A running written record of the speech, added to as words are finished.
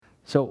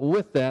So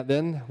with that,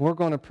 then, we're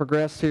going to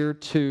progress here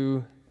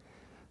to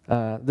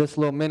this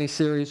little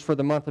mini-series for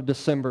the month of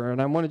December.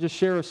 And I want to just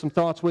share some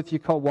thoughts with you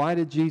called Why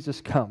Did Jesus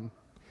Come?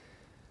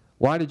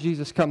 Why did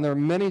Jesus come? There are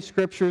many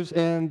scriptures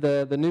in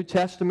the New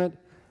Testament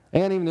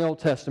and even the Old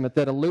Testament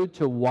that allude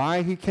to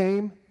why he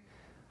came.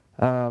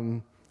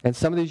 And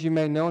some of these you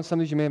may know, and some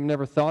of these you may have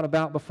never thought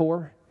about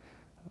before.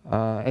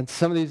 And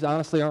some of these,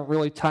 honestly, aren't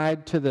really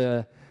tied to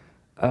the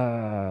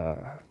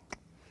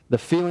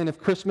feeling of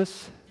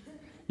Christmas.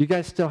 You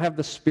guys still have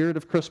the spirit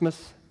of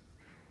Christmas?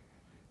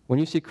 When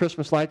you see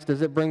Christmas lights,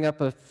 does it bring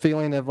up a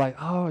feeling of like,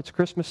 oh, it's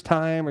Christmas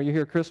time, or you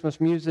hear Christmas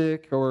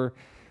music, or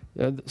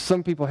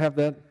some people have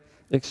that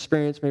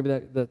experience, maybe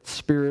that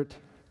spirit,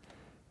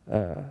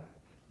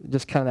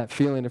 just kind of that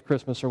feeling of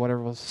Christmas or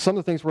whatever. Well, some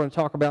of the things we're going to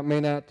talk about may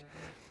not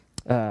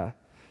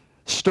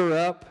stir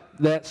up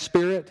that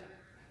spirit,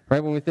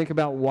 right, when we think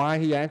about why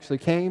he actually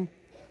came.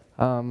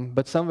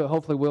 But some of it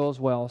hopefully will as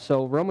well.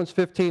 So Romans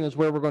 15 is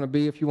where we're going to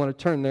be. If you want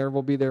to turn there,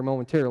 we'll be there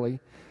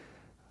momentarily.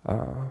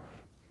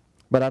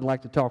 But I'd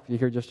like to talk to you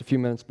here just a few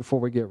minutes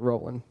before we get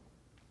rolling.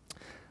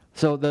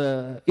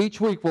 So each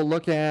week we'll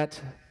look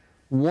at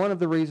one of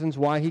the reasons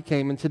why he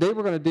came. And today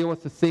we're going to deal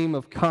with the theme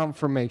of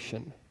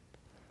confirmation.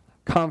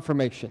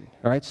 Confirmation.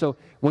 All right. So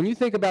when you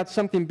think about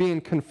something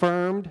being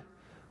confirmed,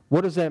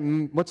 what's that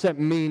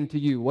mean to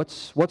you?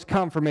 What's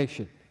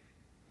confirmation?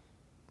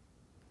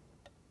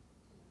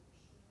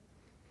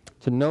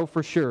 To know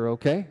for sure,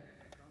 okay?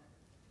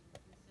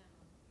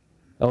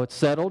 Oh, it's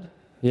settled?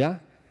 Yeah?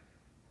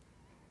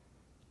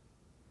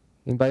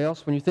 Anybody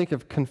else? When you think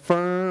of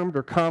confirmed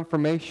or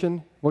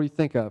confirmation, what do you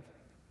think of?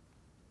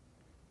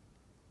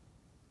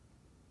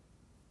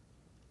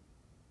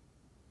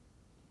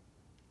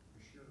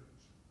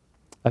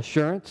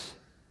 Assurance?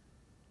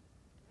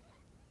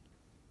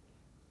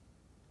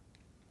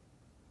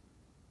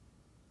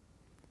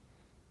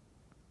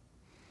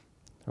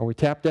 Are we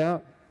tapped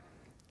out?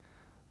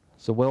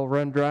 Is the well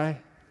run dry? All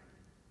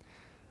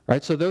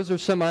right, so those are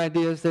some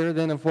ideas there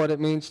then of what it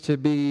means to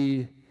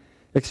be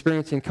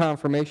experiencing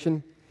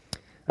confirmation.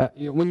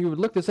 When you would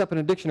look this up in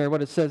a dictionary,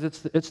 what it says,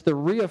 it's the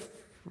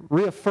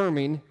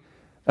reaffirming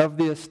of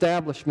the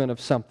establishment of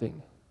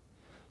something.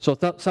 So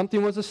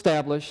something was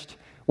established.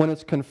 When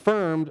it's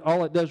confirmed,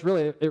 all it does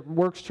really, it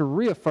works to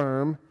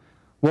reaffirm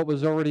what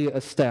was already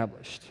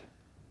established.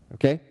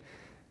 Okay?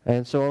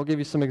 And so I'll give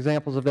you some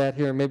examples of that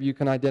here, and maybe you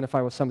can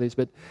identify with some of these.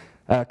 But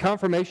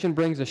confirmation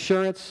brings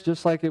assurance,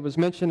 just like it was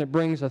mentioned. It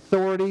brings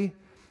authority.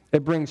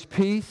 It brings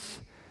peace.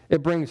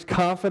 It brings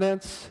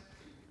confidence.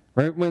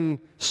 Right? When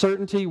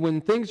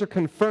things are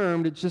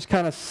confirmed, it's just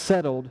kind of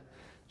settled,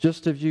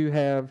 just as you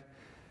have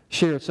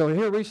shared. So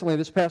here recently,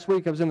 this past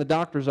week, I was in the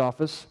doctor's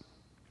office,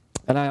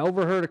 and I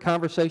overheard a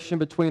conversation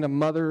between a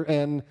mother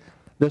and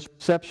this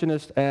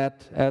receptionist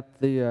at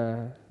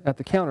the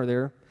counter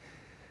there.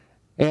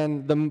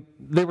 And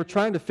they were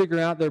trying to figure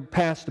out their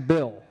past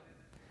bill,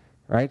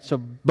 right? So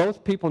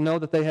both people know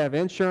that they have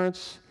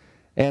insurance,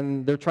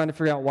 and they're trying to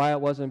figure out why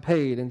it wasn't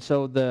paid. And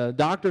so the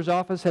doctor's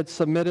office had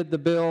submitted the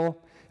bill,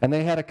 and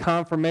they had a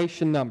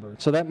confirmation number.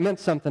 So that meant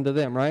something to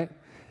them, right?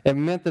 It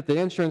meant that the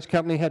insurance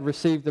company had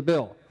received the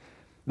bill.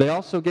 They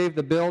also gave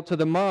the bill to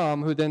the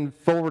mom, who then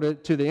forwarded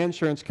it to the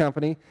insurance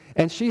company,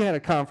 and she had a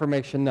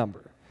confirmation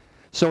number.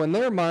 So in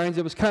their minds,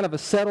 it was kind of a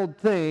settled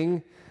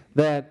thing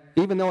that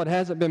even though it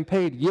hasn't been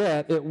paid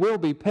yet, it will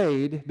be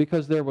paid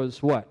because there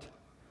was what?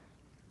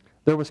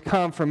 There was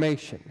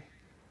confirmation,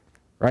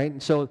 right?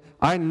 And so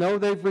I know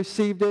they've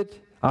received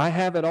it. I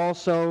have it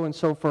also. And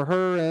so for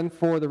her and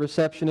for the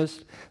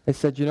receptionist, they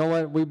said, you know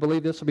what? We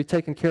believe this will be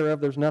taken care of.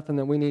 There's nothing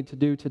that we need to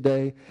do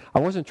today. I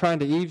wasn't trying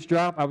to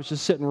eavesdrop. I was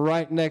just sitting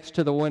right next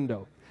to the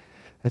window.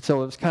 And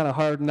so it was kind of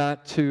hard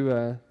not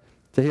to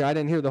hear. I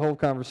didn't hear the whole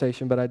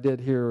conversation, but I did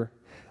hear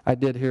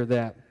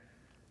that.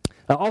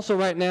 Also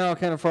right now,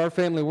 kind of for our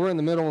family, we're in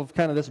the middle of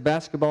kind of this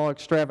basketball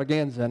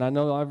extravaganza, and I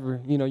know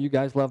you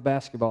guys love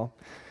basketball.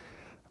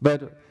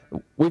 But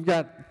we've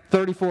got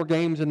 34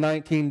 games in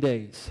 19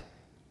 days,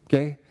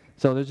 okay?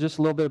 So there's just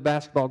a little bit of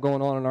basketball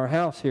going on in our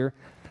house here.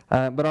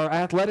 But our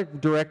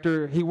athletic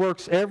director, he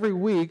works every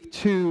week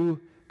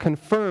to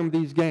confirm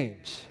these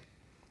games,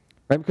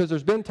 right? Because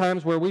there's been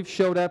times where we've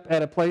showed up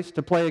at a place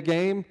to play a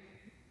game,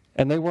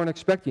 and they weren't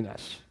expecting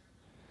us.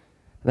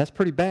 And that's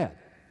pretty bad,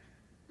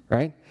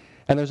 right?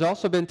 And there's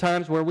also been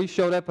times where we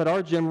showed up at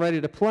our gym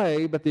ready to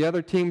play, but the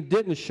other team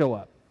didn't show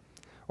up,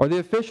 or the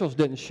officials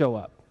didn't show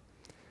up.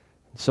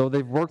 So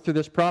they've worked through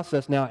this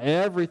process. Now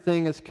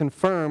everything is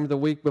confirmed the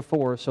week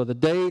before. So the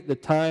date, the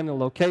time, the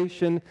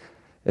location.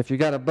 If you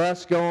got a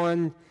bus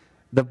going,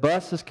 the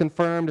bus is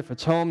confirmed. If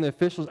it's home, the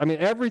officials.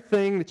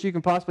 Everything that you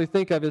can possibly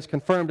think of is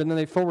confirmed, and then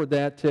they forward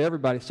that to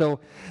everybody. So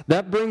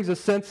that brings a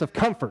sense of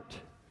comfort,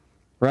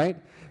 right?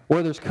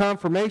 Where there's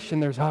confirmation,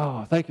 there's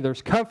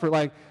comfort.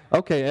 Like,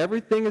 okay,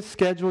 everything is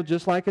scheduled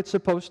just like it's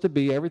supposed to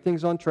be.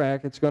 Everything's on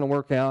track. It's going to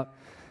work out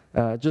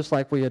just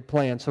like we had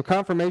planned. So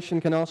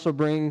confirmation can also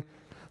bring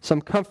some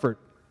comfort.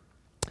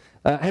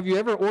 Have you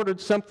ever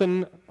ordered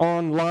something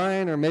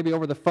online or maybe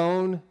over the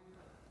phone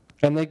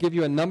and they give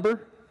you a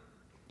number?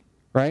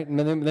 right? And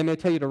then they may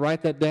tell you to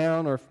write that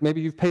down, or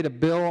maybe you've paid a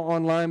bill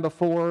online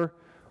before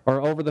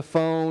or over the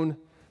phone.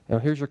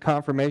 Here's your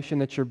confirmation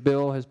that your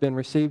bill has been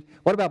received.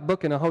 What about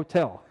booking a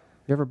hotel?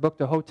 You ever booked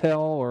a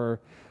hotel or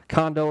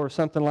condo or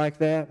something like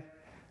that?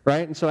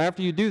 Right? And so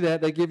after you do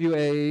that, they give you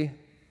a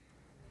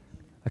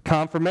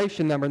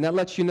confirmation number, and that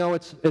lets you know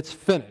it's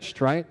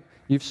finished, right?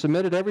 You've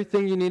submitted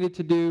everything you needed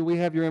to do. We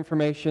have your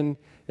information.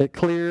 It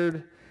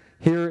cleared.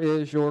 Here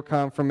is your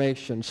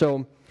confirmation.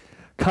 So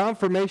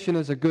confirmation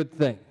is a good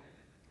thing,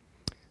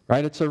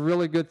 right? It's a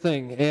really good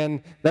thing,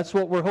 and that's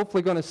what we're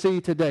hopefully going to see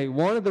today.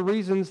 One of the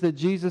reasons that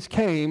Jesus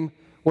came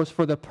was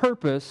for the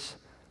purpose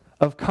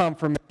of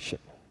confirmation.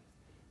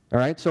 All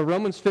right, so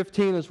Romans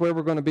 15 is where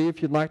we're going to be.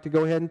 If you'd like to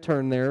go ahead and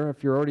turn there.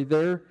 If you're already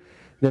there,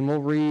 then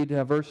we'll read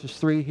verses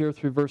 3 here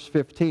through verse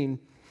 15.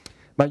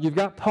 But you've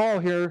got Paul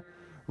here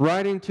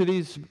writing to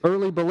these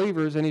early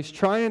believers, and he's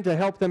trying to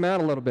help them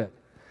out a little bit.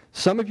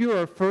 Some of you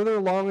are further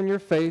along in your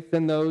faith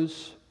than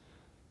others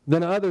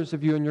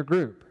of you in your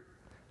group.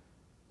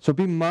 So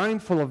be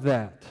mindful of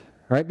that,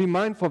 right? Be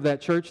mindful of that,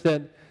 church,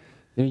 that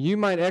you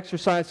might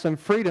exercise some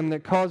freedom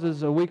that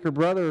causes a weaker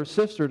brother or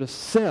sister to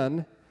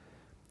sin,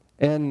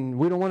 and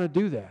we don't want to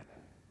do that.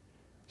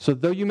 So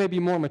though you may be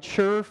more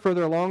mature,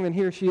 further along than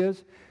he or she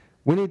is,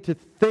 we need to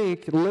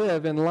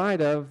live in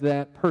light of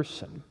that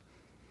person.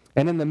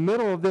 And in the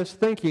middle of this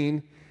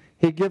thinking,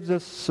 he gives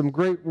us some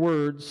great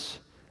words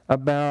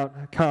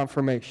about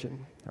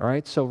confirmation. All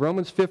right, so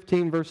Romans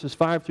 15, verses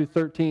 5 through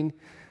 13,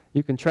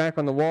 you can track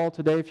on the wall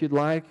today if you'd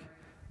like,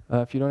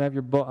 if you don't have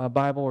your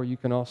Bible, or you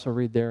can also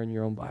read there in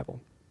your own Bible.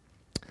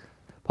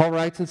 Paul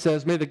writes and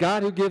says, "May the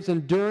God who gives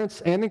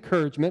endurance and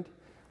encouragement,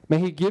 may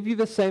he give you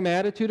the same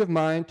attitude of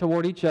mind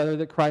toward each other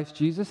that Christ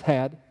Jesus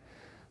had,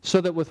 so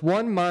that with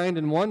one mind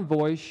and one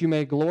voice you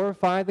may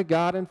glorify the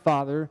God and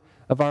Father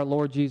of our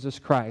Lord Jesus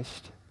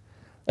Christ.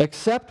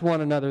 Accept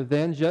one another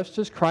then, just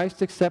as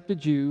Christ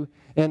accepted you,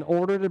 in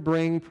order to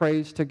bring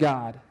praise to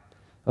God."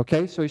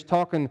 Okay, so he's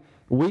talking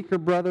weaker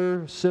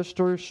brother,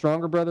 sister,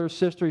 stronger brother,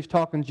 sister. He's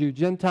talking Jew,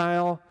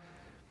 Gentile.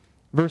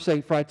 Verse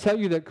 8, "For I tell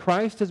you that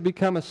Christ has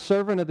become a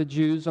servant of the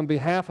Jews on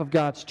behalf of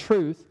God's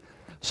truth,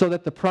 so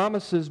that the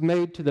promises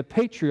made to the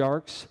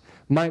patriarchs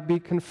might be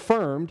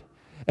confirmed,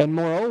 and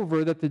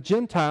moreover, that the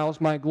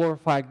Gentiles might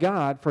glorify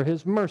God for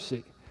his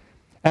mercy.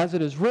 As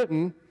it is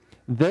written,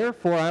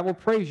 'Therefore I will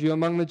praise you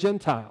among the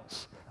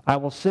Gentiles. I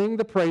will sing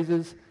the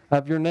praises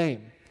of your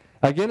name.'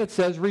 Again it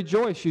says,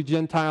 'Rejoice, you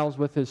Gentiles,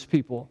 with his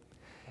people.'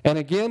 And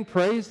again,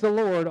 'Praise the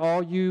Lord,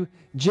 all you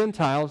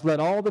Gentiles. Let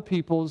all the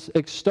peoples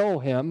extol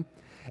him.'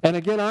 And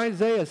again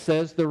Isaiah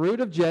says, 'The root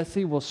of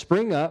Jesse will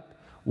spring up,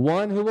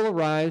 one who will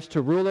arise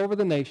to rule over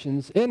the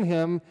nations. In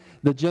him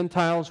the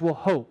Gentiles will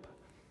hope.'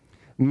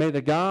 May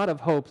the God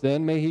of hope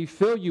then, may he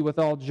fill you with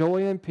all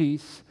joy and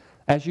peace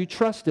as you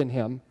trust in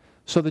him,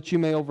 so that you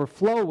may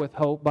overflow with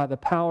hope by the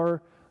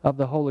power of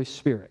the Holy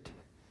Spirit."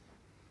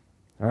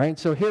 All right,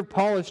 so here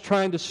Paul is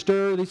trying to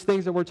stir these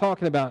things that we're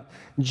talking about: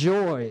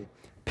 joy,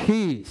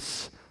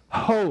 peace,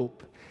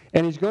 hope.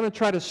 And he's going to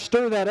try to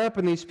stir that up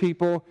in these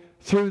people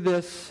through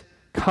this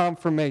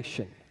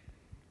confirmation.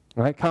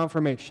 All right,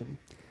 confirmation.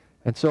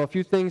 And so a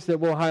few things that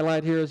we'll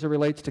highlight here as it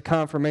relates to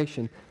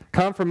confirmation.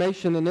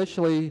 Confirmation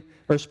initially,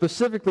 or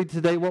specifically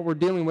today, what we're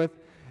dealing with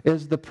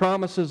is the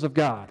promises of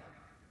God.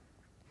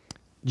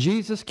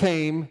 Jesus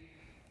came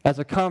as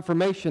a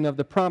confirmation of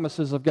the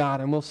promises of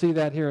God, and we'll see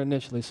that here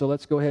initially. So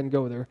let's go ahead and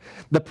go there.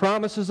 The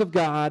promises of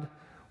God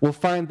will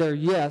find their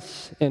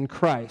yes in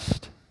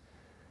Christ.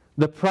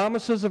 The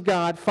promises of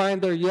God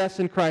find their yes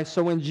in Christ.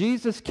 So when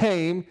Jesus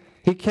came,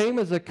 he came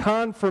as a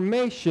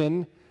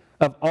confirmation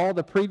of all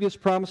the previous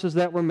promises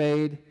that were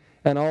made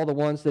and all the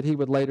ones that he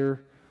would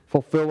later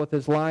fulfill with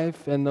his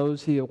life, and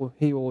those he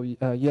will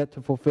yet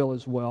to fulfill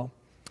as well.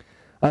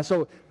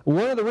 So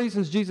one of the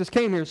reasons Jesus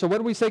came here, so what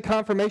do we say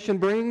confirmation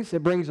brings?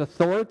 It brings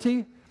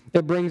authority,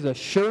 it brings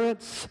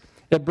assurance,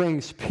 it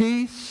brings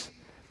peace,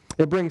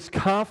 it brings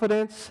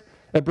confidence,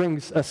 it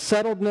brings a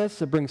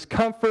settledness, it brings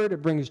comfort,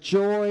 it brings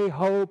joy,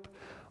 hope.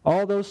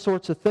 All those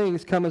sorts of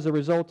things come as a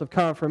result of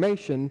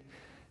confirmation.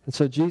 And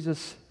so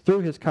Jesus, through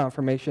his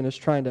confirmation, is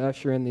trying to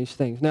usher in these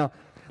things. Now,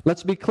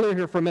 let's be clear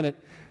here for a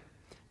minute.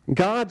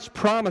 God's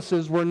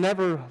promises were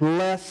never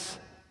less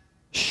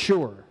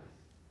sure.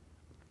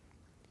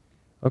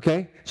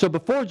 Okay? So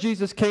before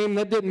Jesus came,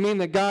 that didn't mean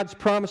that God's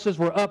promises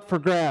were up for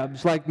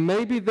grabs. Like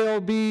maybe they'll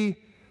be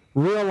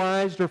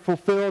realized or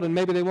fulfilled and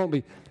maybe they won't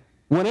be.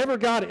 Whenever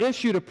God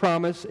issued a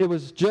promise, it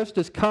was just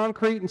as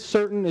concrete and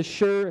certain, as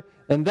sure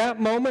in that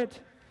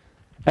moment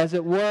as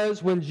it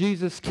was when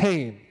Jesus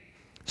came.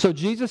 So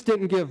Jesus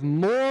didn't give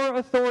more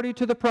authority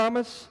to the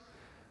promise.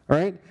 All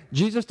right?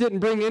 Jesus didn't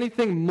bring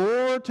anything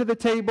more to the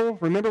table.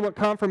 Remember what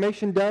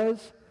confirmation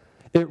does?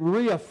 It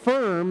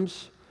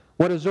reaffirms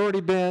what has already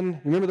been,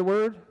 remember the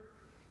word?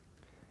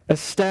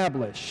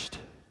 Established.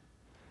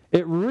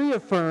 It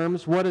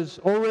reaffirms what has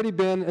already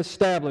been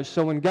established.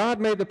 So when God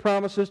made the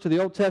promises to the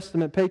Old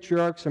Testament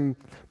patriarchs and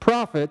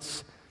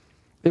prophets,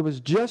 it was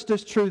just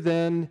as true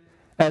then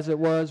as it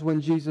was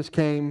when Jesus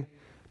came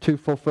to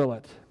fulfill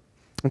it.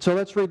 And so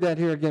let's read that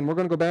here again. We're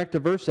going to go back to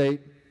verse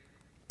 8.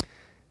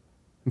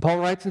 And Paul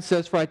writes and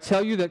says, "For I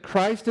tell you that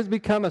Christ has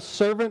become a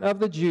servant of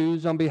the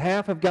Jews on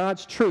behalf of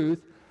God's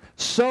truth,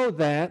 so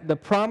that the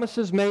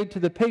promises made to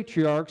the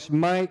patriarchs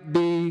might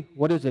be,"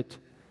 what is it?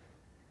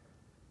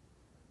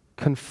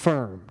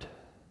 "Confirmed."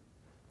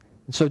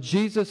 And so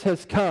Jesus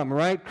has come,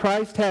 right?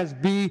 Christ has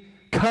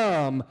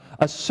become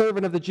a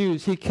servant of the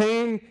Jews. He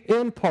came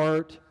in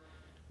part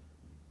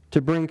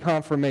to bring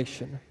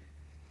confirmation.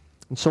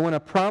 And so when a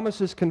promise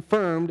is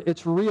confirmed,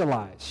 it's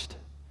realized.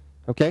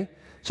 Okay?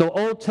 So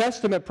Old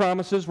Testament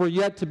promises were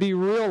yet to be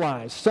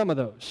realized, some of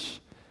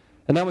those.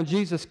 And now when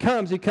Jesus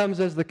comes, he comes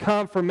as the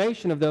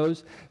confirmation of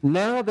those.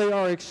 Now they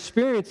are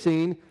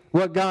experiencing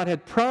what God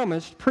had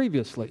promised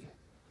previously.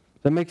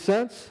 Does that make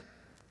sense?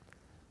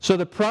 So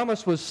the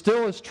promise was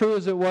still as true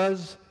as it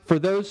was for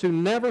those who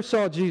never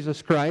saw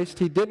Jesus Christ.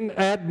 He didn't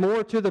add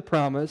more to the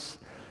promise.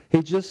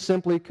 He just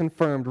simply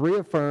confirmed,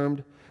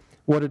 reaffirmed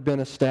what had been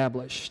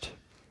established.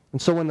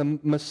 And so when the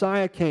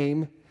Messiah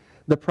came,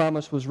 the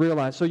promise was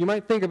realized. So you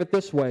might think of it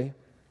this way.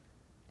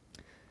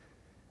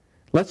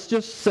 Let's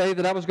just say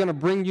that I was going to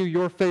bring you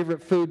your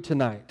favorite food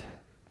tonight.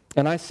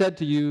 And I said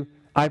to you,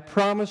 I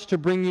promise to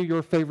bring you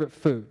your favorite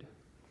food.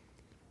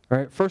 All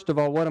right, first of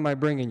all, what am I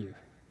bringing you?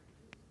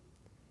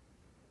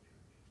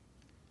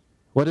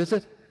 What is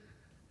it?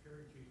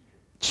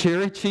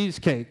 Cherry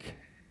cheesecake.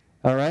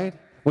 All right?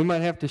 We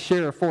might have to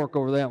share a fork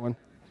over that one.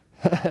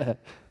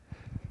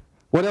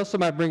 What else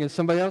am I bringing?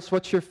 Somebody else?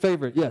 What's your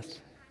favorite? Yes.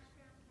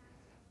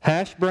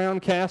 Hash brown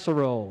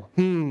casserole.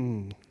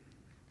 Anybody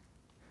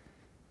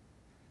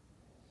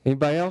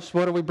else?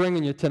 What are we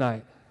bringing you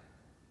tonight?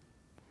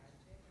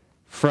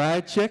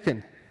 Fried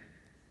chicken.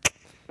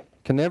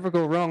 Can never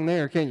go wrong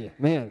there, can you?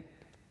 Man,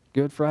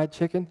 good fried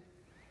chicken.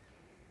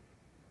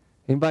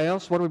 Anybody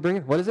else? What are we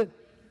bringing? What is it?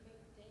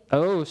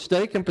 Oh,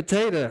 steak and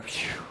potato.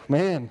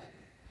 Man,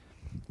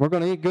 we're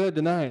going to eat good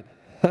tonight.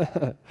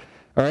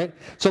 All right?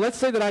 So let's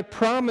say that I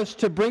promised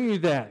to bring you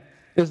that.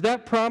 Is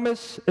that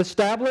promise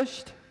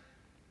established?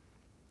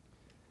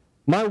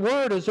 My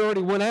word has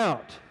already went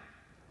out.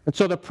 And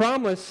so the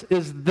promise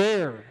is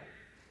there.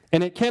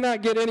 And it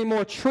cannot get any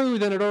more true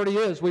than it already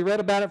is. We read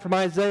about it from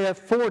Isaiah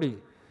 40.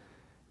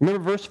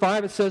 Remember verse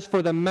 5, it says,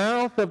 "For the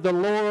mouth of the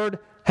Lord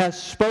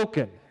has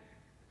spoken."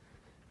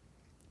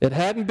 It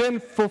hadn't been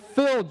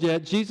fulfilled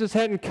yet. Jesus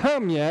hadn't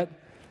come yet,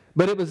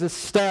 but it was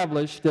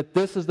established that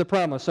this is the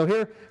promise. So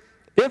here,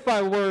 if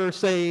I were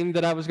saying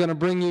that I was going to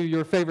bring you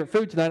your favorite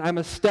food tonight, I'm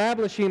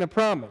establishing a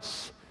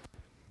promise.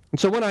 And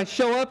so when I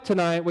show up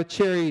tonight with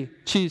cherry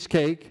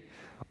cheesecake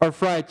or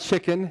fried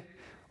chicken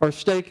or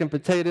steak and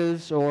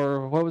potatoes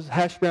or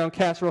hash brown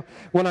casserole,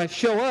 when I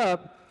show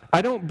up,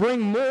 I don't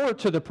bring more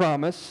to the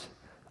promise.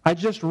 I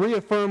just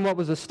reaffirm what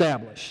was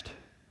established.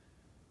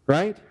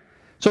 Right?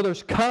 So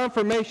there's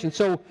confirmation.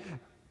 So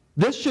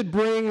this should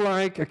bring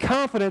like a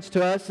confidence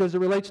to us as it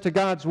relates to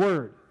God's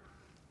word.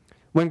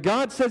 When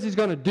God says he's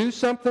going to do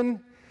something,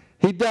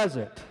 he does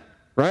it.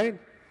 Right?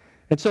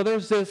 And so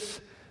there's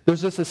this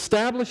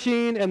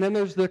establishing, and then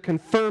there's the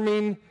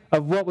confirming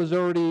of what was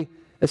already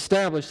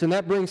established. And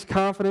that brings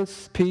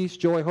confidence, peace,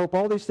 joy, hope,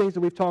 all these things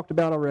that we've talked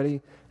about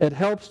already. It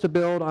helps to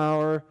build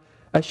our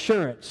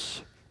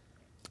assurance.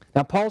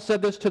 Now, Paul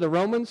said this to the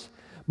Romans,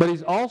 but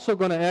he's also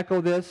going to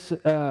echo this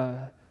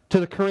to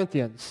the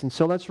Corinthians. And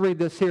so let's read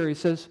this here. He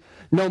says,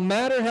 "No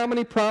matter how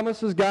many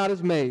promises God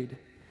has made,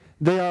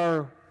 they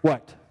are"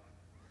 what?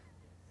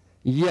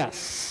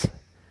 Yes.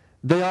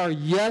 They are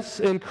yes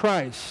in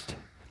Christ.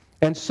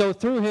 And so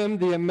through him,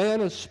 the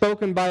amen is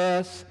spoken by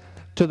us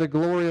to the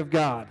glory of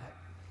God.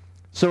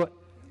 So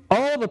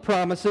all the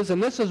promises,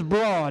 and this is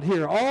broad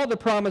here, all the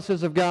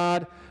promises of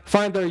God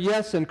find their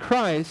yes in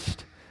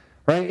Christ.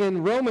 Right?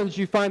 In Romans,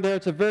 you find there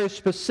it's a very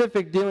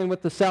specific dealing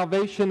with the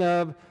salvation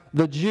of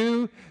the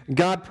Jew.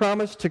 God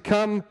promised to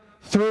come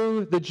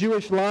through the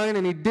Jewish line,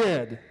 and he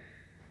did.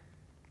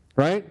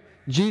 Right?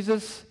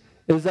 Jesus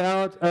is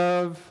out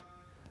of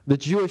the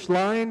Jewish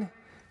line.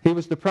 He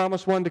was the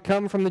promised one to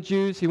come from the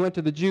Jews. He went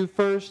to the Jew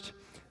first,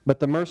 but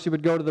the mercy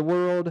would go to the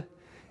world,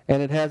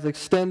 and it has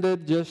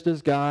extended just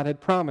as God had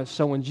promised.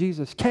 So when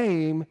Jesus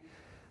came,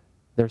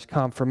 there's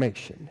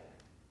confirmation.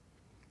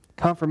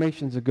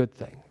 Confirmation's a good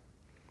thing.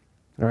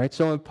 All right,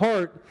 so in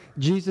part,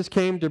 Jesus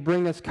came to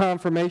bring us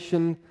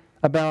confirmation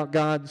about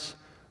God's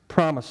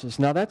promises.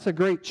 Now, that's a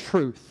great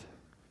truth,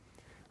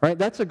 right?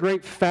 That's a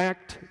great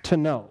fact to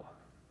know.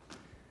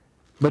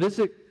 But is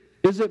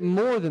it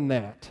more than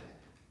that?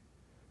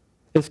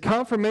 Is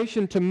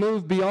confirmation to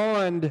move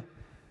beyond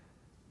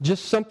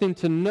just something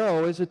to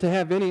know? Is it to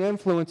have any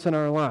influence in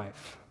our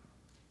life?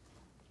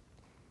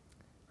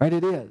 Right,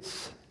 it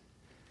is.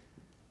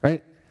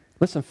 Right?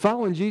 Listen,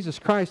 following Jesus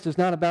Christ is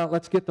not about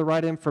let's get the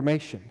right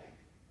information.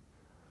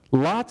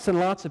 Lots and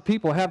lots of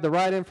people have the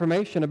right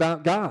information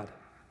about God.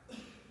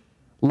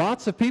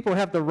 Lots of people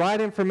have the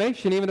right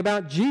information even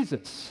about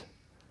Jesus.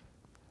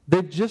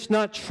 They've just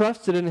not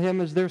trusted in him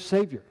as their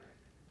Savior.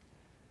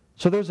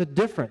 So there's a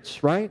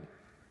difference, right?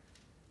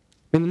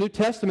 And the New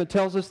Testament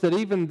tells us that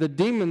even the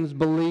demons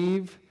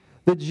believe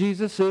that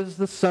Jesus is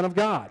the Son of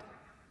God.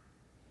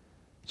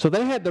 So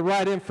they had the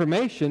right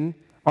information.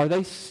 Are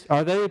they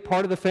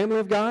part of the family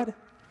of God?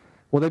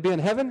 Will they be in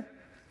heaven?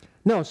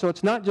 No, so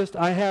it's not just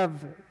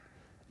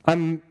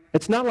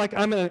it's not like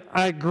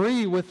I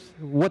agree with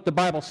what the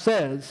Bible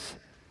says.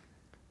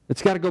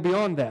 It's got to go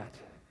beyond that.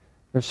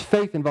 There's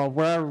faith involved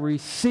where I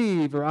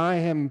receive, or I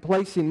am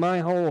placing my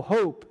whole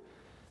hope,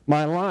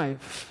 my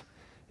life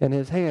in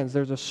His hands.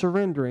 There's a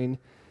surrendering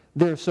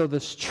there. So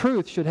this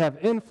truth should have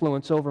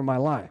influence over my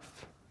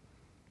life.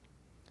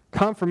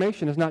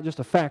 Confirmation is not just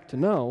a fact to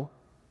know.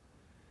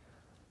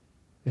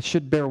 It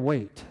should bear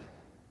weight.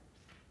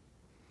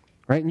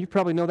 Right? And you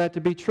probably know that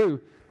to be true.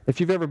 If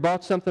you've ever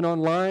bought something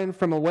online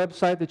from a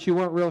website that you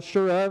weren't real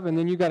sure of, and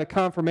then you got a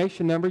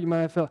confirmation number, you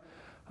might have felt,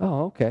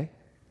 oh, okay.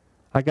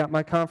 I got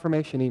my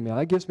confirmation email.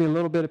 That gives me a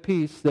little bit of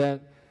peace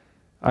that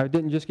I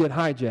didn't just get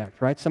hijacked,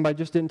 right? Somebody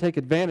just didn't take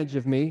advantage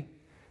of me,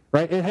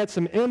 right? It had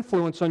some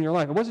influence on your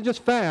life. It wasn't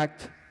just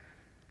fact.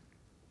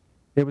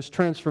 It was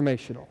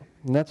transformational.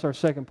 And that's our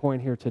second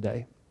point here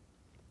today.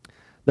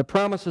 The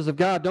promises of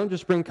God don't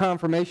just bring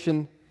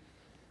confirmation,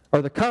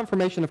 or the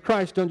confirmation of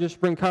Christ don't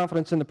just bring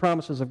confidence in the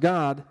promises of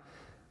God,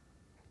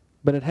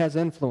 but it has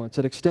influence.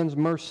 It extends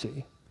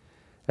mercy.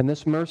 And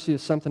this mercy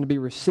is something to be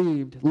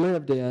received,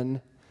 lived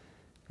in,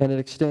 and it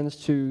extends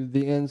to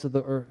the ends of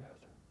the earth.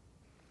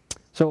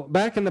 So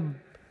back in the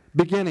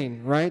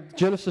beginning, right,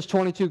 Genesis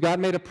 22, God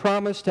made a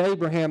promise to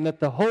Abraham that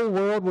the whole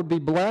world would be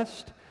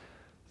blessed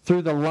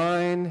through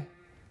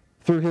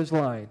his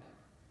line.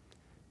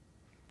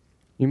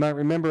 You might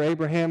remember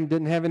Abraham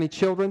didn't have any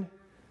children,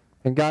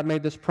 and God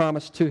made this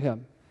promise to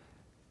him.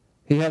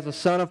 He has a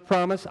son of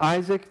promise,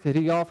 Isaac, that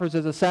he offers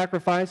as a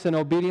sacrifice in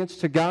obedience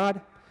to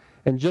God.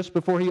 And just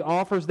before he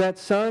offers that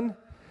son,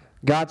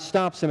 God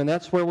stops him. And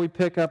that's where we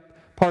pick up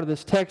part of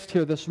this text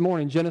here this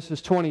morning, Genesis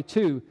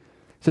 22.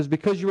 It says,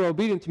 because you are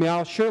obedient to me,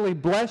 I'll surely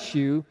bless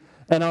you,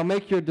 and I'll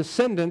make your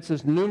descendants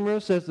as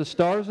numerous as the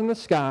stars in the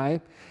sky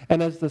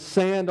and as the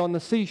sand on the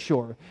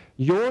seashore.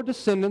 Your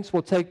descendants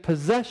will take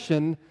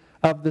possession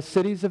of the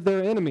cities of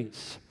their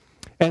enemies.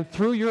 And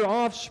through your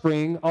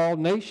offspring, all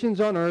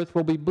nations on earth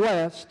will be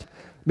blessed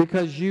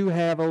because you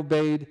have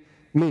obeyed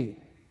me.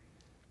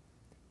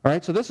 All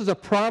right, so this is a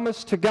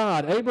promise to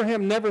God.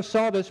 Abraham never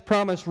saw this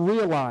promise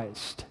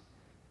realized.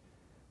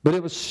 But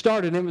it was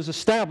started, it was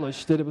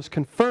established, that it was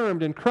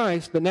confirmed in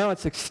Christ, but now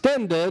it's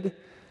extended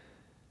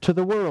to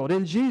the world.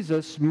 In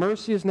Jesus,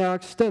 mercy is now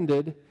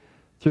extended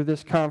through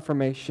this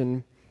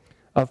confirmation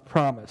of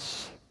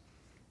promise.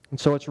 And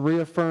so it's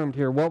reaffirmed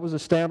here. What was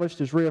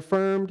established is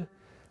reaffirmed.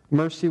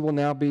 Mercy will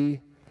now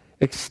be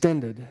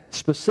extended,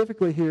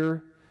 specifically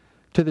here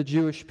to the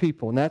Jewish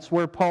people. And that's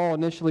where Paul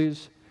initially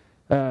is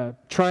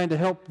trying to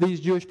help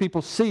these Jewish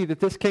people see that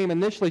this came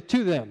initially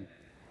to them.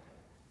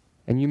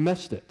 And you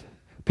missed it.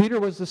 Peter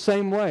was the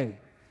same way.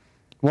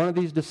 One of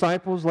these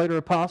disciples, later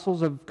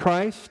apostles of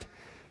Christ.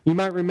 You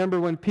might remember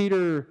when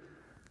Peter,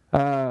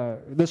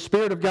 the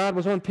Spirit of God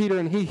was on Peter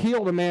and he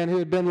healed a man who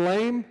had been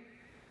lame.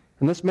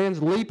 And this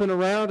man's leaping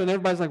around and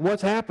everybody's like,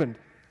 what's happened?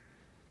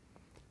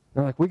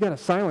 They're like, we got to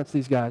silence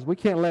these guys. We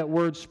can't let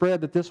word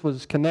spread that this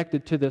was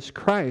connected to this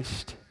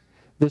Christ,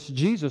 this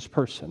Jesus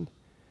person.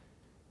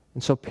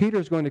 And so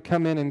Peter's going to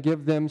come in and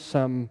give them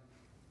some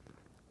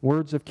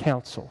words of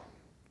counsel.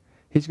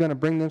 He's going to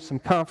bring them some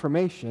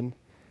confirmation.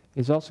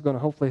 He's also going to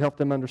hopefully help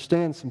them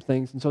understand some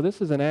things. And so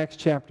this is in Acts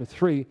chapter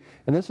 3,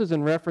 and this is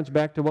in reference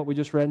back to what we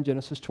just read in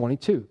Genesis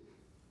 22.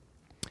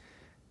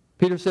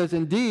 Peter says,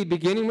 indeed,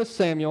 beginning with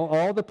Samuel,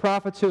 all the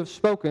prophets who have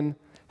spoken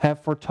have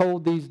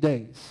foretold these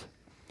days.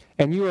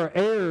 And you are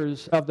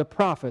heirs of the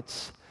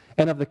prophets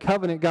and of the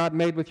covenant God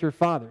made with your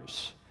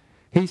fathers.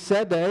 He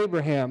said to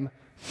Abraham,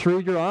 through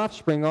your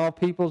offspring all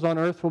peoples on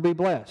earth will be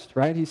blessed.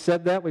 Right? He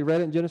said that. We read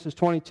it in Genesis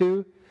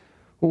 22.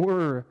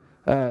 We're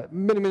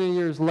many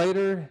years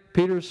later,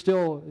 Peter's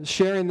still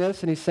sharing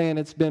this, and he's saying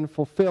it's been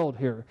fulfilled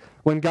here.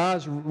 When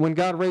God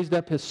raised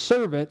up his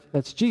servant,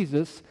 that's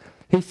Jesus,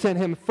 he sent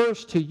him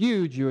first to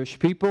you, Jewish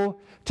people,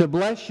 to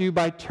bless you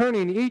by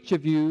turning each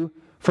of you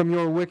from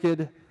your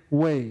wicked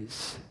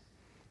ways.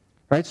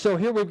 Right? So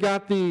here we've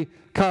got the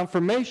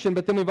confirmation,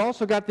 but then we've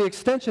also got the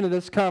extension of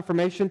this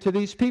confirmation to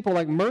these people.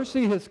 Like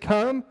mercy has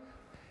come,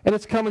 and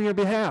it's come on your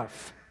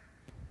behalf.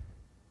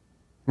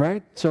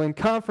 Right? So in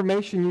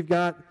confirmation, you've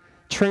got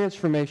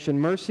transformation.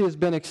 Mercy has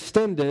been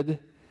extended,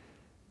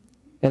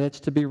 and it's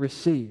to be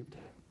received.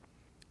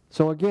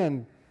 So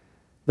again,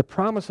 the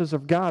promises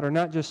of God are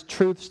not just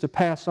truths to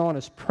pass on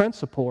as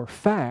principle or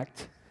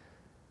fact,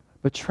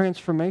 but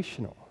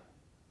transformational.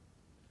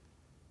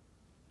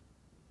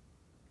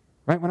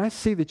 Right? When I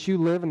see that you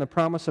live in the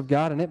promise of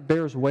God and it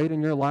bears weight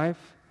in your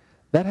life,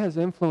 that has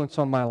influence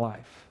on my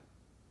life.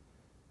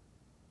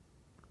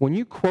 When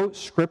you quote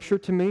Scripture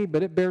to me,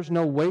 but it bears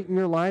no weight in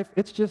your life,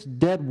 it's just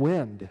dead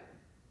wind.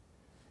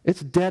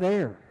 It's dead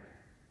air.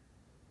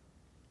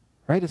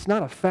 Right? It's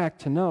not a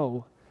fact to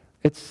know.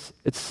 It's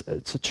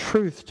a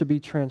truth to be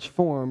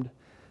transformed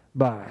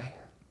by.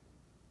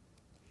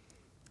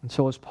 And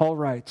so as Paul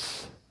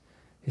writes,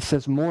 he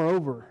says,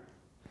 moreover,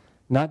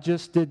 not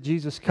just did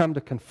Jesus come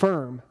to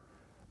confirm,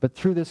 but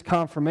through this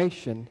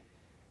confirmation,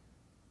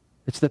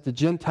 It's that the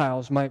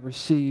Gentiles might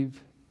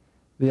receive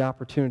the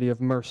opportunity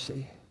of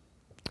mercy.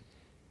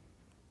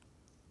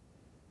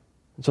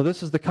 And so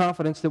this is the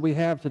confidence that we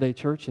have today,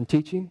 church, in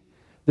teaching.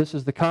 This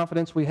is the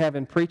confidence we have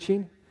in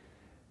preaching.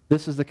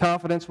 This is the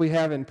confidence we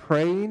have in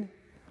praying,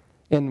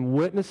 in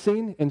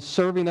witnessing, in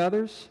serving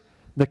others.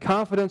 The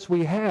confidence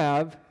we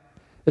have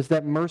is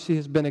that mercy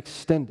has been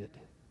extended.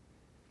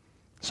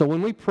 So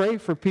when we pray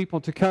for people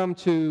to come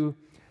to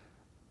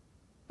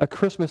a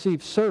Christmas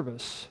Eve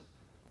service,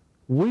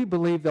 we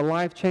believe the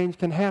life change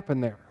can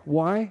happen there.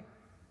 Why?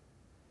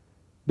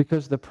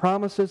 Because the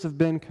promises have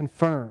been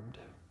confirmed.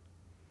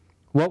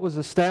 What was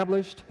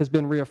established has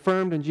been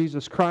reaffirmed in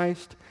Jesus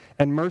Christ,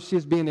 and mercy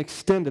is being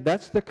extended.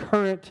 That's the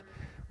current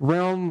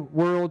realm,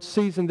 world,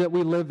 season that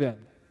we live in.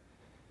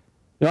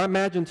 Now, I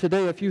imagine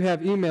today if you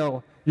have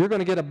email, you're going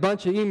to get a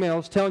bunch of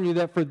emails telling you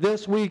that for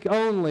this week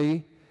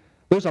only,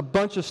 there's a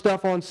bunch of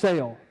stuff on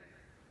sale.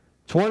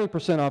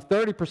 20% off,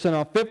 30%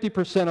 off,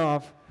 50%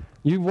 off.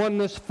 You've won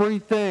this free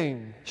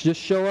thing. Just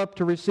show up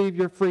to receive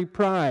your free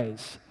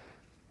prize.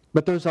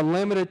 But there's a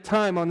limited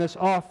time on this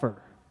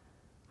offer,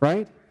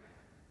 right?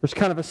 There's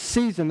kind of a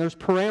season. There's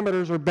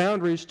parameters or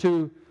boundaries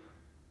to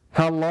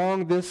how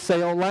long this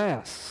sale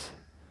lasts.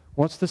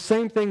 Well, it's the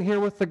same thing here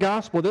with the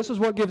gospel. This is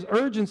what gives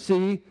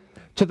urgency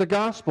to the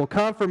gospel.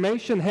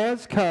 Confirmation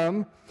has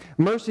come.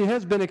 Mercy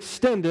has been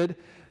extended,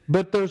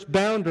 but there's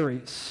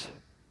boundaries.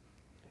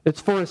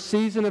 It's for a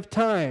season of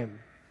time.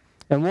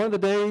 And one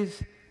of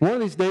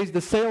these days,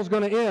 the sale's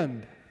going to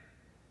end.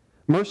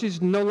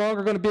 Mercy's no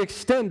longer going to be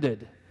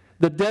extended.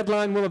 The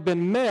deadline will have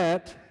been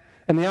met,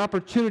 and the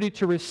opportunity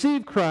to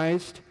receive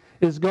Christ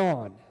is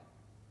gone.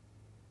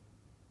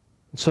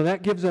 So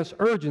that gives us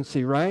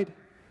urgency, right?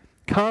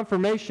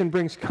 Confirmation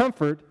brings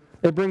comfort,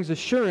 it brings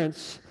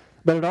assurance,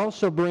 but it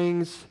also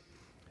brings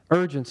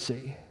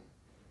urgency.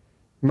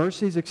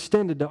 Mercy is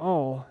extended to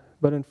all,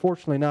 but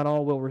unfortunately not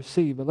all will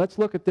receive. But let's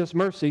look at this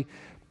mercy.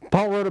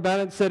 Paul wrote about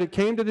it and said it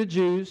came to the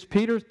Jews.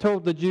 Peter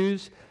told the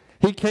Jews,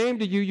 he came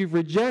to you, you've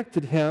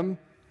rejected him.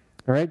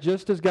 All right,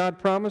 just as God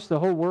promised the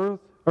whole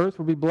earth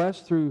will be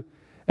blessed through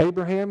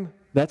Abraham.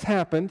 That's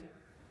happened,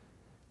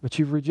 but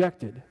you've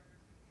rejected.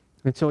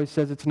 And so he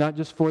says it's not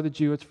just for the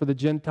Jew, it's for the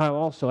Gentile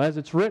also. As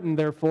it's written,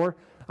 therefore,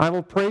 I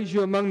will praise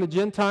you among the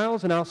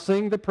Gentiles, and I'll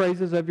sing the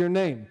praises of your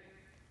name.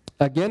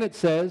 Again it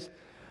says,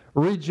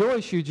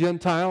 rejoice, you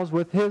Gentiles,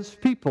 with his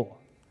people.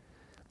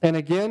 And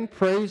again,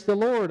 praise the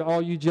Lord,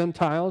 all you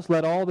Gentiles.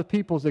 Let all the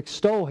peoples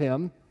extol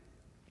him.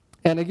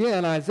 And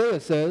again,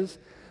 Isaiah says,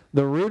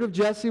 the root of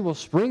Jesse will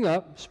spring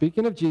up,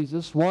 speaking of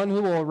Jesus, one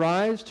who will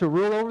arise to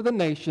rule over the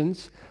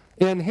nations.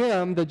 In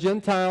him the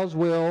Gentiles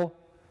will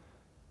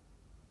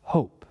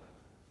hope.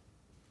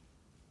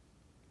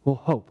 Will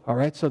hope. All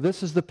right, so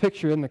this is the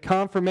picture. In the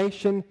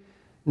confirmation,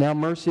 now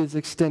mercy is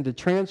extended.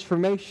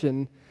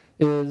 Transformation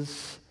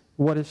is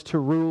what is to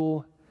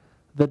rule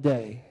the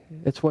day.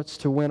 It's what's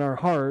to win our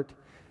heart.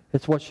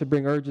 It's what should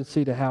bring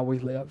urgency to how we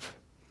live.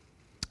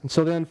 And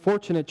so the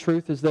unfortunate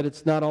truth is that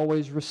it's not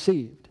always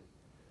received.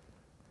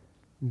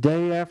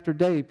 Day after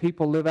day,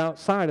 people live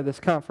outside of this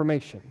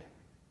confirmation.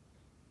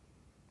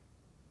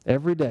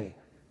 Every day.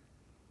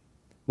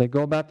 They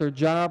go about their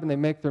job and they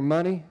make their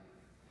money,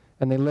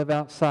 and they live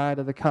outside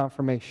of the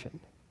confirmation.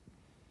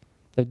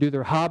 They do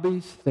their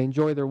hobbies, they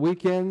enjoy their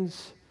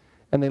weekends,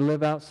 and they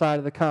live outside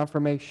of the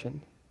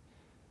confirmation.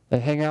 They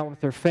hang out with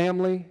their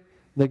family,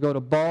 they go to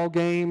ball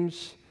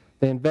games,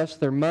 they invest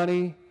their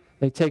money,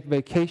 they take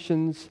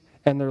vacations,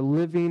 and they're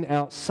living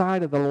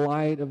outside of the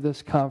light of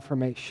this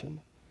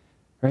confirmation.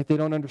 Right? They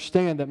don't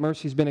understand that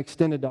mercy's been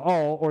extended to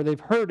all, or they've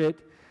heard it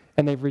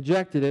and they've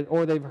rejected it,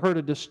 or they've heard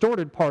a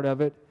distorted part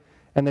of it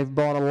and they've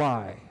bought a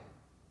lie.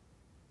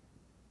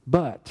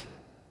 But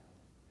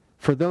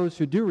for those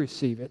who do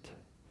receive it,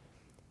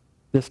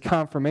 this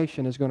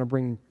confirmation is going to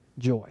bring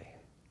joy.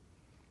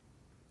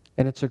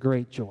 And it's a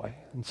great joy.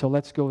 And so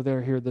let's go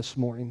there here this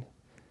morning.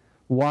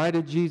 Why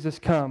did Jesus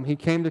come? He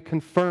came to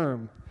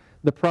confirm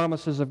the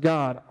promises of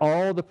God.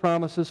 All the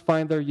promises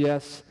find their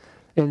yes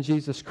in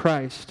Jesus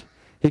Christ.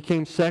 He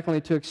came,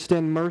 secondly, to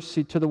extend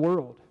mercy to the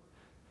world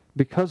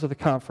because of the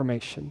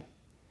confirmation.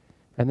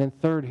 And then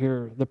third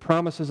here, the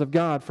promises of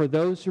God. For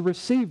those who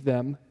receive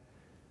them,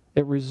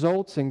 it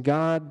results in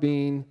God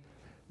being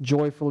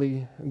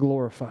joyfully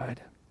glorified.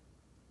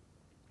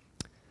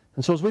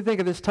 And so as we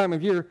think of this time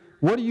of year,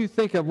 what do you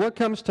think of? What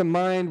comes to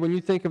mind when you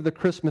think of the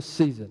Christmas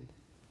season?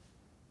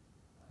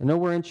 I know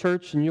we're in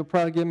church, and you'll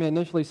probably give me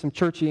initially some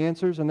churchy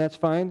answers, and that's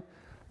fine.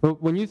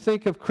 But when you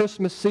think of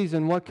Christmas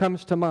season, what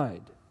comes to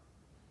mind?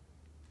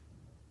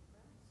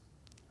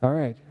 All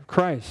right,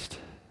 Christ.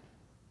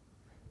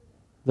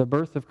 The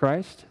birth of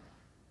Christ?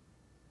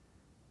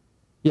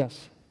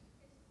 Yes.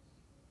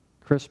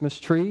 Christmas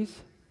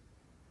trees?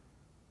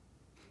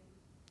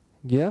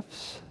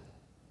 Gifts?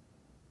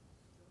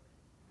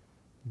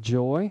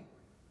 Joy?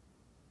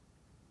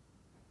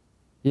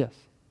 Yes.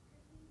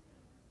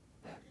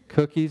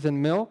 Cookies and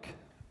milk?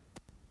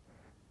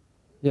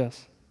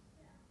 Yes.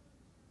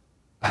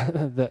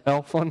 The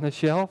elf on the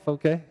shelf,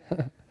 okay.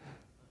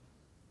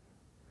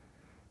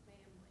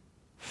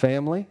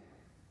 Family.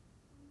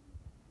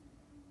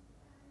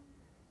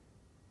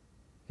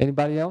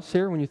 Anybody else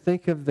here, when you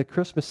think of the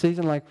Christmas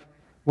season, like,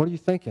 what are you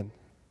thinking?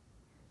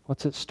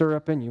 What's it stir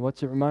up in you?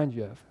 What's it remind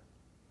you of?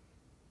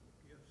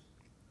 Gifts.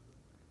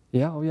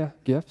 Yeah, oh yeah,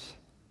 gifts.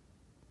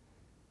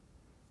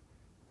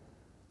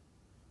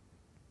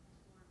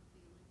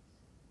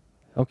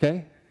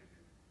 Okay.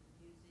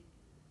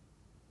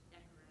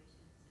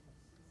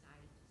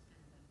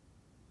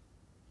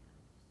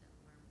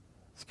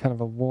 It's kind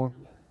of a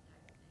warm,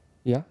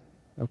 yeah,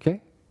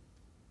 okay,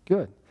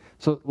 good.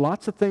 So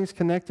lots of things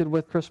connected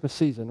with Christmas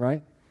season,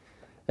 right?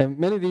 And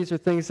many of these are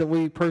things that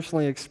we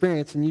personally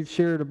experience, and you've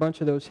shared a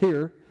bunch of those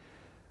here.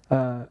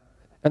 And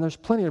there's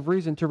plenty of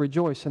reason to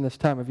rejoice in this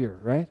time of year,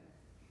 right?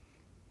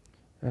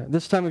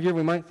 This time of year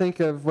we might think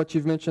of what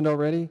you've mentioned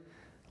already,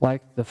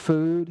 like the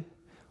food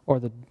or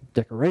the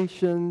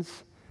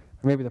decorations,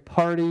 or maybe the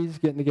parties,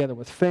 getting together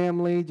with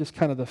family, just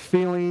kind of the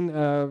feeling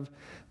of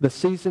the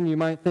season. You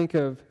might think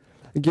of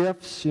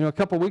gifts. You know, a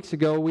couple weeks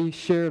ago we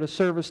shared a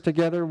service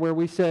together where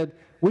we said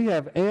we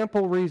have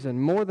ample reason,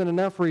 more than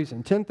enough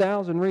reason,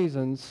 10,000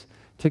 reasons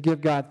to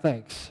give God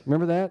thanks.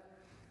 Remember that?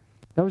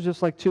 That was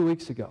just like 2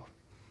 weeks ago.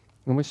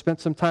 And we spent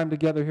some time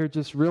together here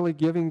just really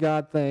giving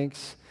God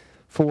thanks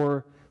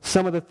for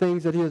some of the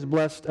things that He has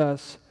blessed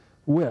us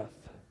with.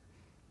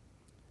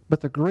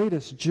 But the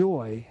greatest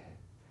joy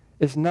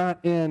is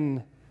not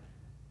in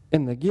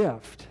the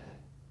gift.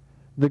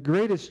 The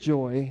greatest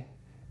joy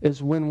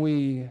is when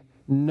we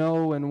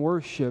know and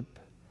worship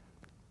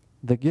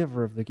the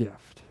giver of the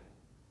gift.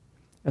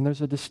 And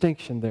there's a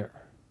distinction there,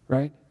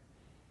 right?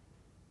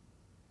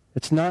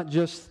 It's not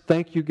just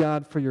thank you,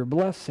 God, for your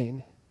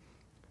blessing,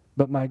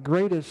 but my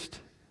greatest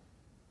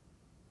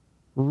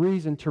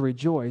reason to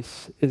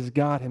rejoice is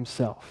God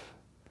Himself.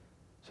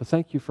 So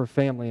thank you for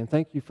family, and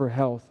thank you for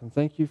health, and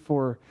thank you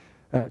for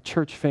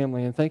church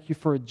family, and thank you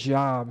for a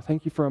job,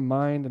 thank you for a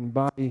mind and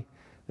body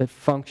that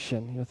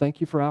function. You know,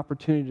 thank you for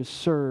opportunity to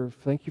serve.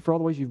 Thank you for all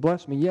the ways you've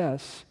blessed me,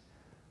 yes.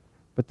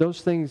 But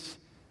those things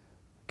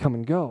come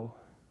and go.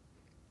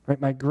 Right?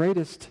 My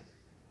greatest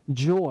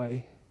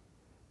joy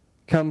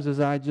comes as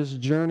I just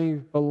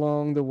journey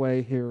along the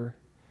way here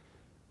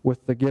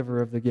with the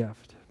giver of the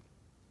gift.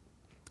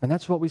 And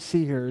that's what we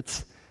see here.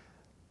 It's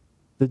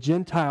the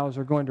Gentiles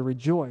are going to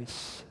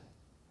rejoice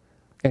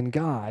in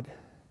God.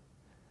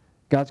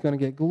 God's going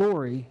to get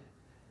glory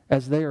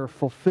as they are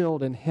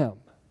fulfilled in Him.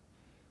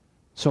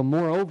 So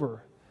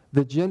moreover,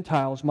 the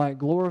Gentiles might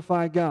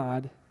glorify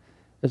God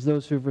as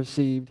those who've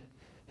received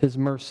His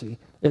mercy.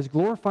 Is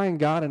glorifying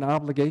God an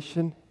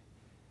obligation?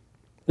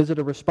 Is it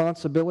a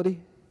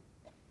responsibility?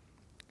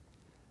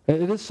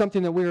 It is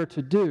something that we are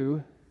to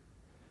do,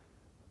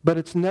 but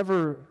it's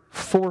never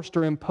forced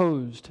or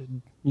imposed.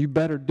 You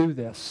better do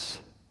this.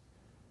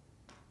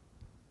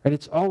 And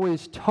it's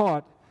always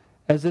taught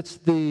as it's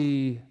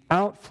the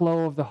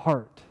outflow of the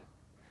heart.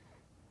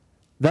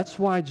 That's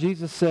why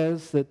Jesus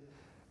says that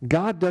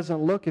God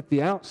doesn't look at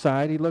the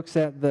outside, He looks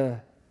at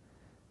the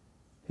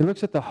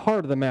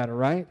heart of the matter,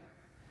 right?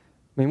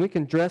 I mean, we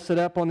can dress it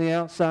up on the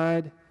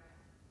outside.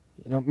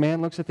 You know,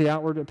 man looks at the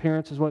outward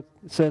appearance is what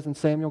it says in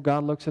Samuel.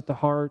 God looks at the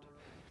heart.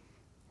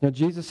 You know,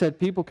 Jesus said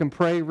people can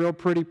pray real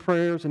pretty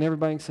prayers and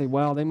everybody can say,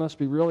 wow, they must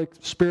be really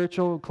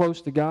spiritual,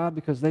 close to God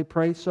because they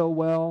pray so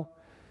well.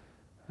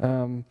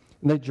 And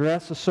they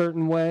dress a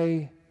certain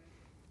way,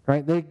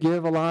 right? They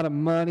give a lot of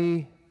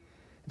money.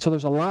 And so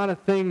there's a lot of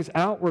things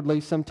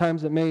outwardly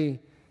sometimes that may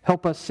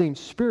help us seem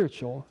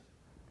spiritual.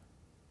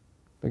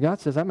 But God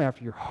says, I'm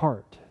after your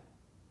heart.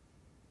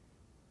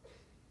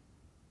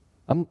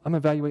 I'm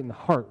evaluating the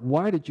heart.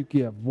 Why did you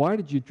give? Why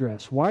did you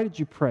dress? Why did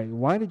you pray?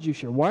 Why did you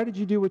share? Why did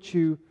you do what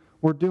you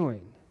were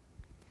doing?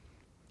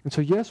 And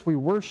so yes, we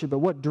worship, but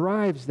what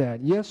drives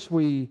that? Yes,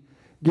 we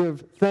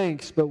give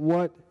thanks, but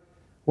what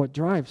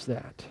drives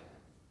that?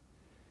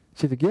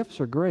 See, the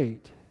gifts are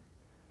great,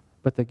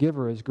 but the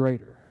giver is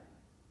greater.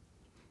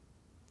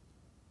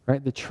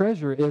 Right? The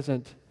treasure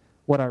isn't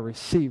what I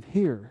receive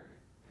here.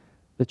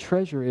 The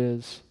treasure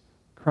is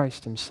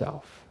Christ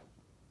Himself.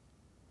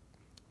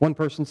 One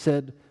person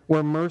said,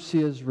 where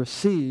mercy is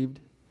received,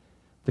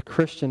 the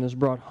Christian is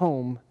brought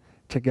home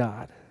to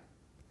God.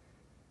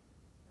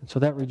 And so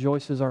that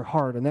rejoices our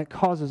heart, and that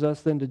causes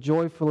us then to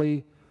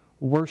joyfully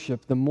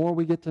worship. The more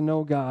we get to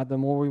know God, the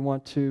more we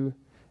want to,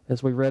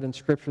 as we read in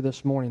Scripture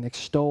this morning,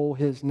 extol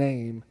His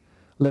name,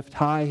 lift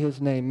high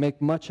His name,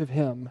 make much of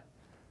Him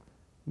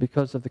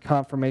because of the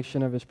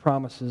confirmation of His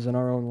promises in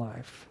our own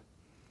life.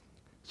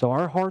 So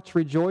our hearts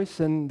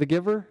rejoice in the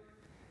giver,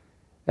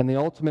 and the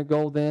ultimate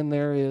goal then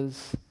there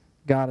is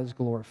God is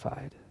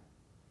glorified.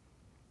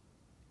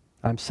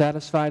 I'm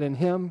satisfied in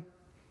Him,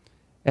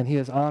 and He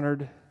is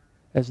honored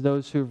as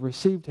those who have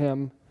received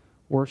Him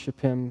worship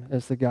Him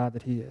as the God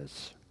that He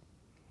is.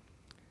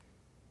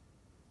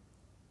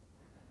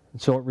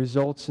 And so it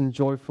results in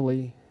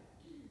joyfully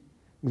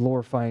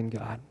glorifying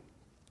God.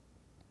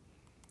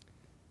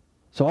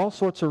 So all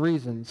sorts of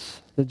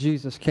reasons that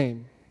Jesus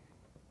came.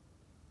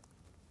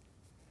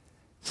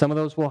 Some of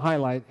those we'll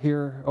highlight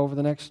here over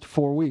the next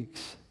 4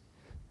 weeks.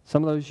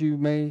 Some of those you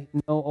may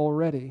know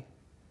already.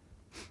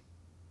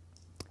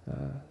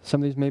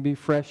 Some of these may be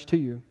fresh to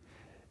you.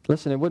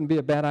 Listen, it wouldn't be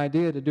a bad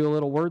idea to do a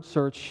little word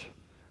search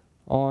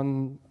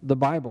on the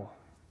Bible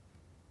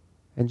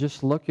and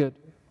just look at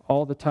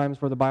all the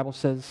times where the Bible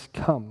says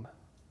come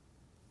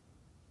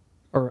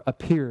or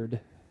appeared.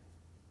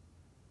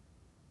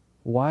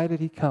 Why did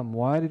he come?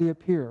 Why did he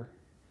appear?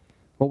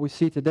 What we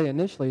see today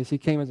initially is he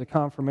came as a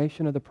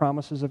confirmation of the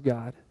promises of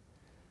God.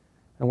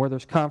 And where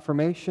there's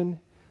confirmation,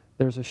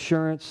 there's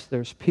assurance,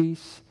 there's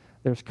peace,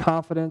 there's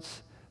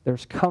confidence,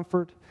 there's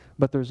comfort,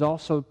 but there's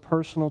also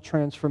personal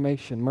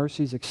transformation.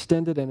 Mercy is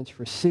extended and it's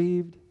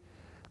received.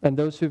 And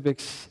those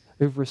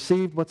who've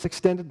received what's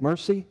extended,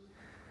 mercy,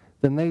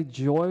 then they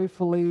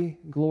joyfully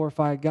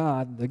glorify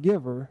God, the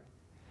giver,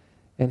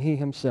 and he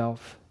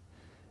himself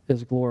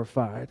is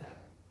glorified.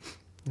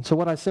 And so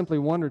what I simply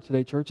wonder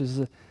today, church,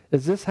 is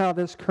this how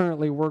this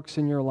currently works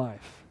in your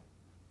life?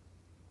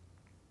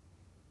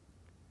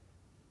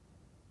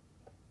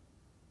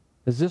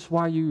 Is this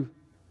why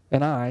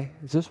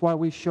is this why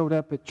we showed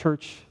up at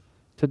church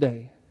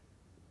today?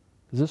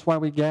 Is this why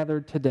we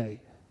gathered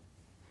today?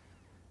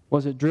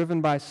 Was it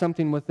driven by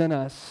something within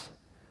us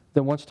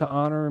that wants to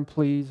honor and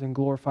please and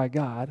glorify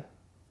God?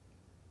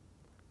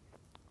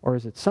 Or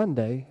is it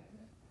Sunday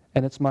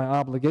and it's my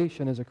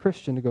obligation as a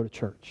Christian to go to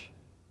church?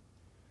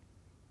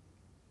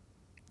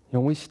 You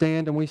know, we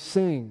stand and we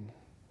sing,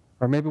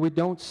 or maybe we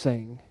don't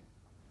sing,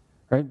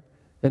 right?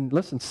 And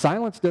listen,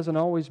 silence doesn't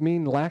always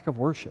mean lack of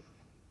worship.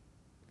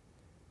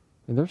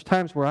 And there's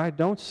times where I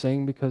don't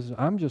sing because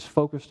I'm just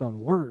focused on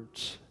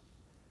words.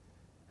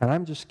 And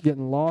I'm just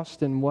getting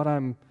lost in what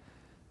I'm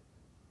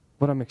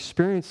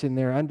experiencing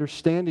there,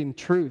 understanding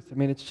truth. I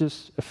mean, it's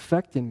just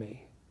affecting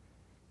me.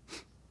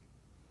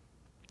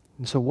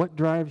 And so what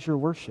drives your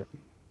worship?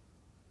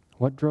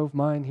 What drove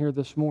mine here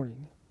this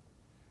morning?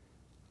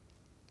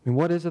 I mean,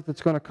 what is it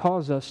that's going to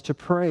cause us to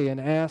pray and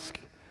ask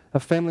a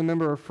family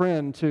member or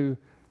friend to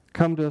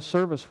come to a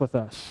service with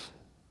us?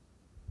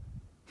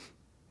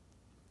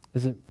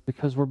 Is it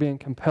because we're being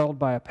compelled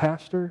by a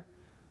pastor?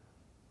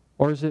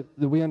 Or is it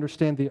that we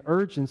understand the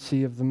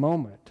urgency of the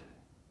moment?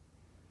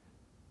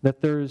 That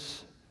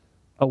there's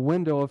a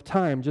window of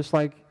time, just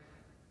like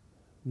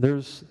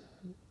there's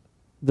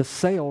the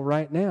sale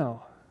right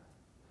now.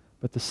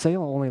 But the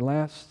sale only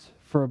lasts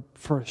for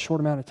a short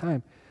amount of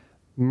time.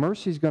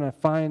 Mercy's going to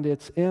find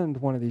its end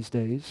one of these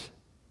days.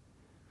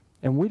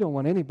 And we don't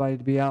want anybody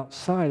to be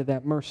outside of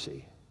that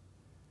mercy.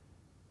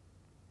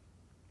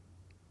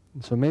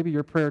 And so maybe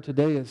your prayer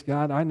today is,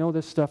 God, I know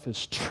this stuff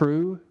is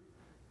true,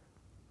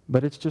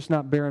 but it's just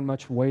not bearing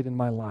much weight in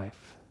my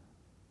life.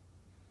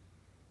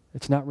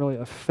 It's not really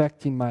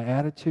affecting my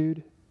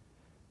attitude.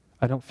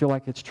 I don't feel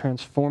like it's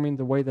transforming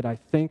the way that I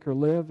think or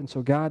live. And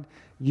so, God,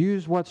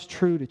 use what's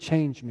true to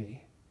change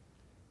me.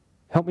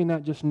 Help me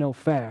not just know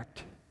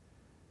fact.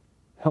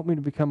 Help me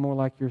to become more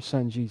like your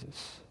Son,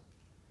 Jesus.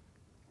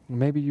 And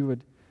maybe you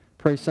would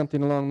pray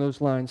something along those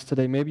lines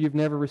today. Maybe you've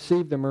never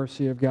received the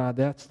mercy of God.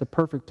 That's the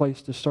perfect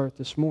place to start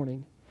this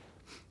morning.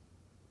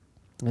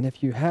 And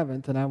if you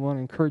haven't, then I want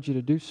to encourage you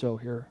to do so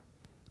here.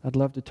 I'd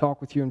love to talk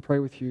with you and pray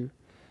with you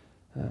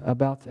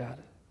about that.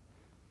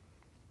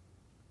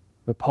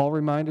 But Paul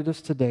reminded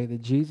us today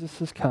that Jesus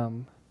has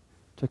come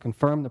to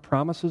confirm the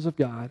promises of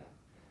God,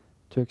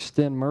 to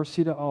extend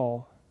mercy to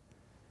all,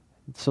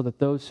 so that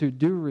those who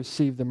do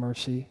receive the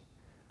mercy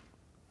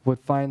would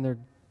find their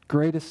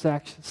greatest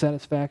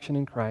satisfaction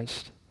in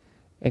Christ,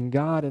 and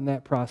God in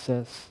that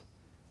process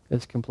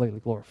is completely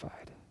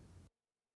glorified.